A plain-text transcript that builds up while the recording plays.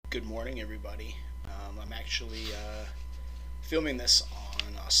Good morning, everybody. I'm actually filming this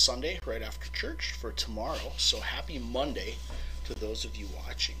on Sunday right after church for tomorrow. So happy Monday to those of you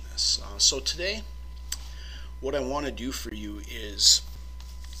watching this. So today, what I want to do for you is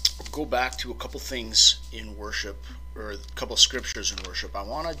go back to a couple things in worship, or a couple scriptures in worship. I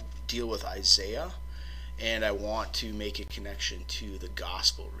want to deal with Isaiah, and I want to make a connection to the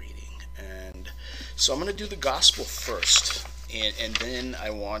gospel reading. And so I'm going to do the gospel first, and then I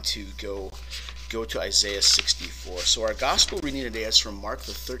want to go to Isaiah 64. So our gospel reading today is from Mark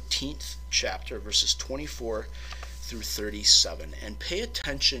the 13th chapter, verses 24 through 37. And pay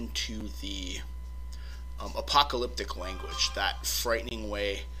attention to the apocalyptic language, that frightening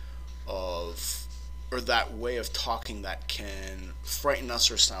way of, or that way of talking that can frighten us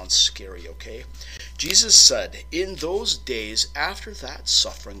or sound scary, okay? Jesus said, "In those days after that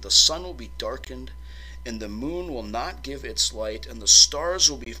suffering, the sun will be darkened, and the moon will not give its light, and the stars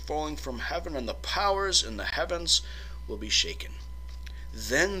will be falling from heaven, and the powers in the heavens will be shaken.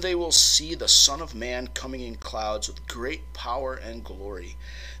 Then they will see the Son of Man coming in clouds with great power and glory.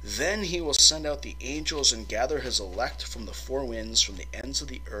 Then he will send out the angels and gather his elect from the four winds, from the ends of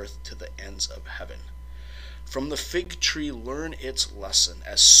the earth to the ends of heaven. From the fig tree learn its lesson.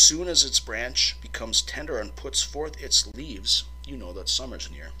 As soon as its branch becomes tender and puts forth its leaves, you know that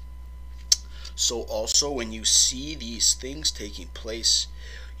summer's near. So also when you see these things taking place,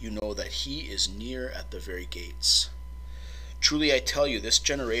 you know that he is near at the very gates. Truly I tell you, this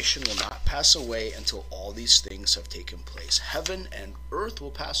generation will not pass away until all these things have taken place. Heaven and earth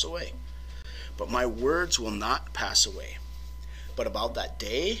will pass away, but my words will not pass away. But about that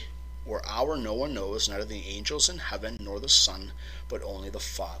day or hour no one knows, neither the angels in heaven nor the Son, but only the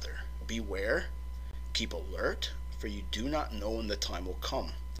Father. Beware, keep alert, for you do not know when the time will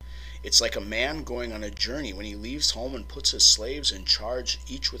come. It's like a man going on a journey when he leaves home and puts his slaves in charge,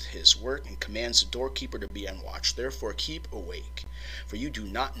 each with his work, and commands the doorkeeper to be on watch. Therefore keep awake, for you do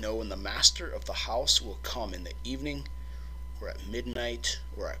not know when the master of the house will come, in the evening, or at midnight,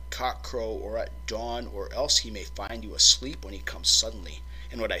 or at cockcrow, or at dawn, or else he may find you asleep when he comes suddenly.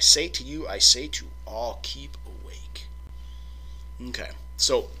 And what I say to you, I say to all, keep awake." Okay,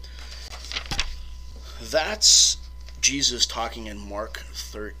 so that's Jesus talking in Mark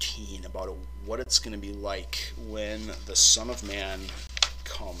 13 about what it's going to be like when the Son of Man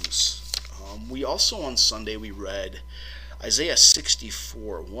comes. We also on Sunday we read Isaiah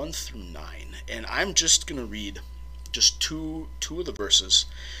 64, 1 through 9. And I'm just going to read just two of the verses.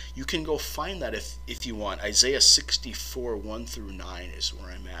 You can go find that if you want. Isaiah 64, 1 through 9 is where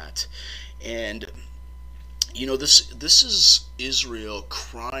I'm at. And you know, this is Israel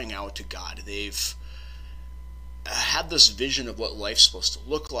crying out to God. They've had this vision of what life's supposed to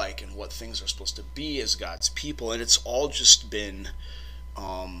look like and what things are supposed to be as God's people, and it's all just been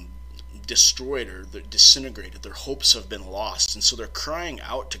destroyed or disintegrated. Their hopes have been lost, and so they're crying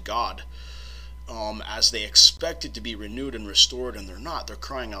out to God as they expect it to be renewed and restored, and they're not. They're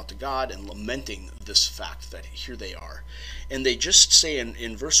crying out to God and lamenting this fact that here they are. And they just say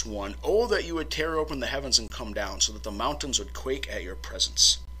in verse 1, "Oh, that you would tear open the heavens and come down, so that the mountains would quake at your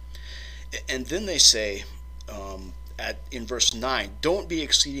presence." And then they say, in verse 9, "Don't be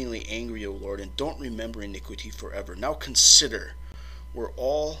exceedingly angry, O Lord, and don't remember iniquity forever. Now consider, we're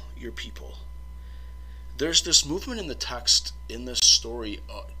all your people." There's this movement in the text, in this story,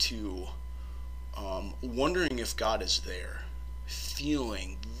 to wondering if God is there,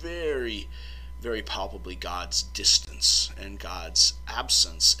 feeling very, very palpably God's distance and God's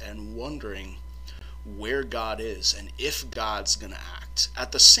absence, and wondering where God is and if God's going to act.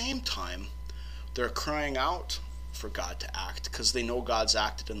 At the same time, they're crying out for God to act because they know God's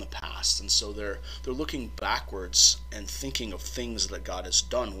acted in the past, and so they're looking backwards and thinking of things that God has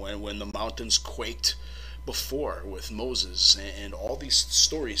done when the mountains quaked before with Moses and all these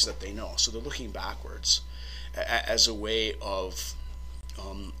stories that they know. So they're looking backwards as a way of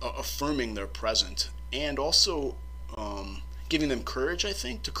affirming their present, and also giving them courage, I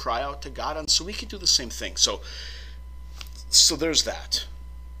think, to cry out to God. And so we could do the same thing. So there's that,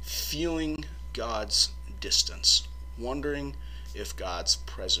 feeling God's distance, wondering if God's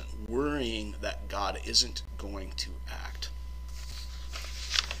present, worrying that God isn't going to act.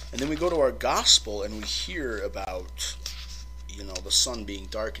 And then we go to our gospel and we hear about, the sun being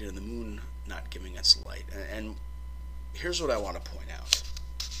darkened and the moon not giving its light. And here's what I want to point out.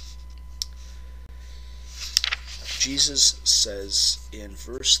 Jesus says in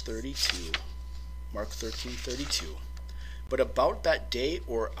verse 32, Mark 13:32, "But about that day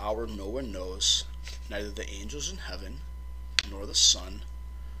or hour no one knows, neither the angels in heaven nor the Son,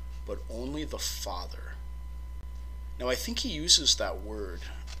 but only the Father." Now I think he uses that word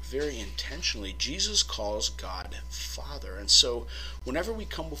very intentionally, Jesus calls God Father. And so whenever we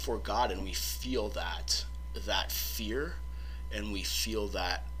come before God and we feel that fear and we feel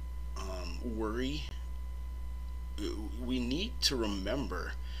that worry, we need to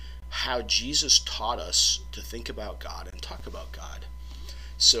remember how Jesus taught us to think about God and talk about God.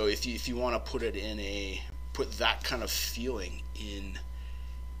 So if you want to put that kind of feeling in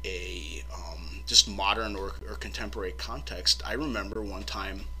a just modern or contemporary context, I remember one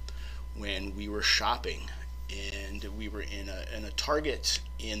time when we were shopping and we were in a Target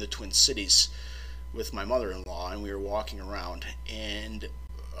in the Twin Cities with my mother-in-law, and we were walking around, and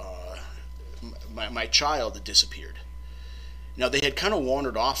my child had disappeared. Now, they had kind of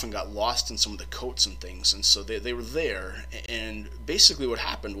wandered off and got lost in some of the coats and things, and so they were there. And basically, what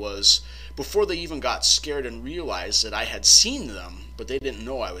happened was, before they even got scared and realized that I had seen them, but they didn't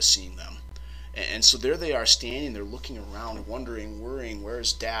know I was seeing them. And so there they are standing there looking around, wondering, worrying,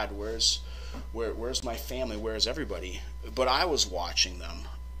 where's Dad? Where's my family? Where's everybody? But I was watching them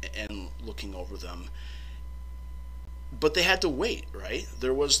and looking over them. But they had to wait, right?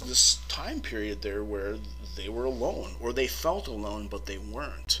 There was this time period there where they were alone, or they felt alone, but they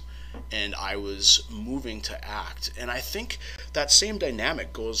weren't. And I was moving to act. And I think that same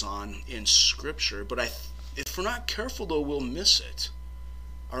dynamic goes on in Scripture, but if we're not careful, though, we'll miss it.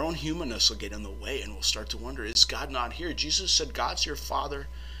 Our own humanness will get in the way, and we'll start to wonder, is God not here? Jesus said God's your Father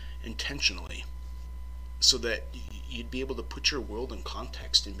intentionally, so that you'd be able to put your world in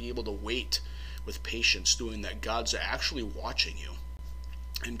context and be able to wait with patience, doing that. God's actually watching you,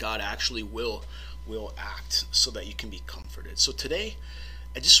 and God actually will act so that you can be comforted. So today,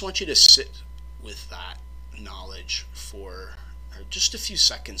 I just want you to sit with that knowledge for just a few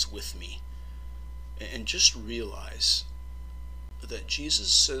seconds with me, and just realize that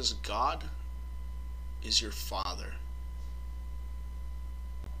Jesus says God is your Father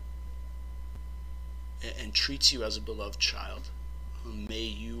and treats you as a beloved child. May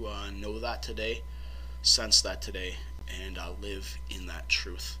you know that today, sense that today, and live in that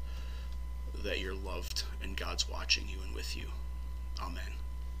truth that you're loved and God's watching you and with you. Amen.